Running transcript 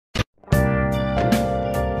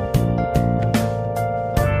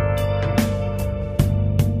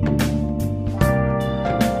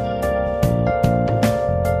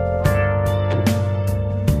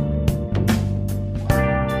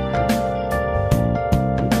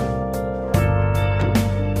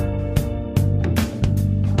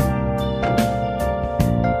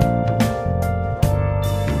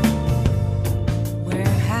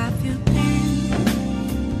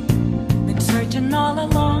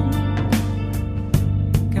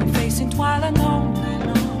racing while alone,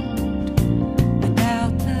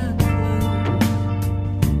 without a clue,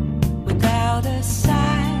 without a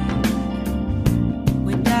sign,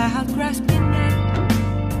 without grasping it.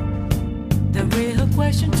 The real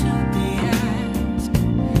question to be asked: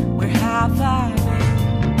 where have I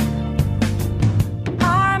been?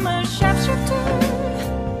 I'm a sharpshooter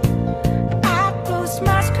at Blues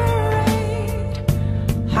Masquerade,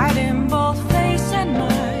 hiding both face and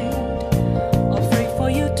mind, all free for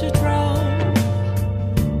you to draw.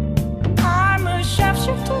 I'm a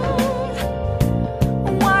sharpshooter,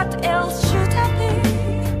 what else should I be?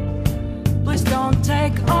 Please don't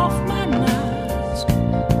take off my mask,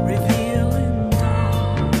 revealing dawn.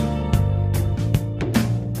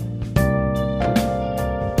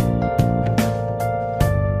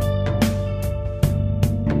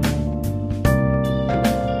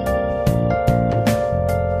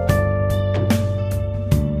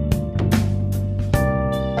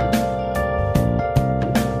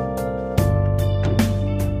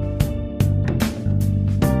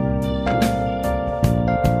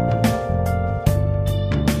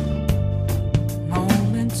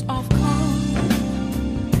 Of calm,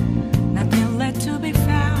 nothing left to be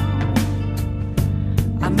found.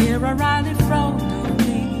 A mirror right in front of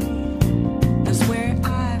me, that's where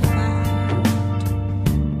I found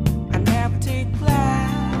an empty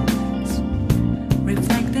glass,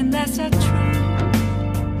 reflecting that's a truth.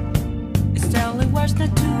 It's telling words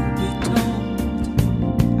not to be told.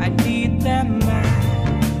 I need that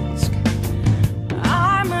mask.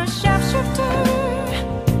 I'm a sharpshooter,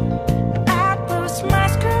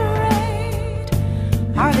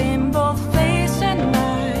 hiding both face and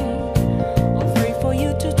mind, all free for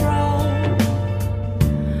you to draw.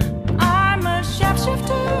 I'm a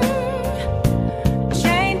sharpshooter,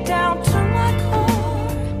 chained down to my core.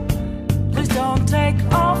 Please don't take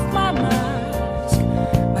off my mask,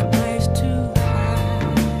 my place to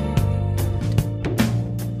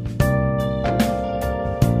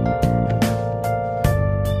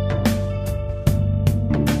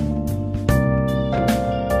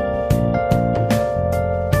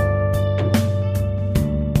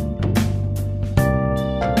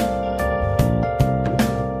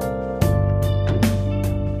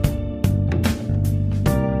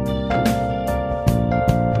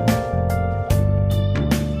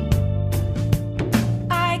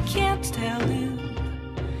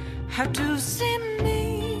how to see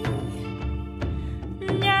me,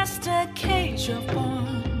 just a cage of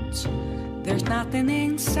bones. There's nothing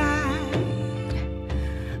inside.